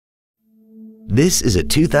This is a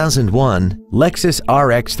 2001 Lexus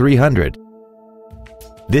RX 300.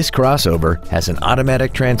 This crossover has an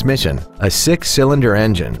automatic transmission, a 6-cylinder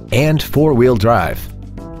engine, and 4-wheel drive.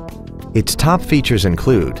 Its top features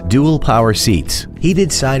include dual power seats, heated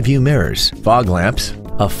side view mirrors, fog lamps,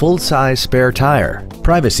 a full-size spare tire,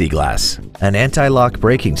 privacy glass, an anti-lock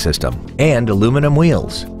braking system, and aluminum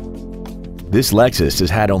wheels. This Lexus has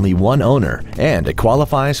had only one owner and it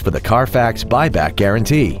qualifies for the Carfax buyback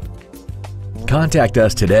guarantee. Contact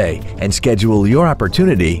us today and schedule your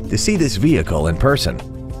opportunity to see this vehicle in person.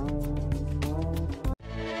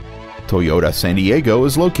 ToyotaSanDiego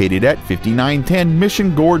is located at 5910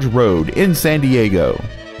 Mission Gorge Road in San Diego.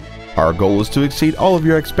 Our goal is to exceed all of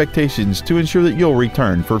your expectations to ensure that you'll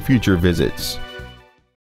return for future visits.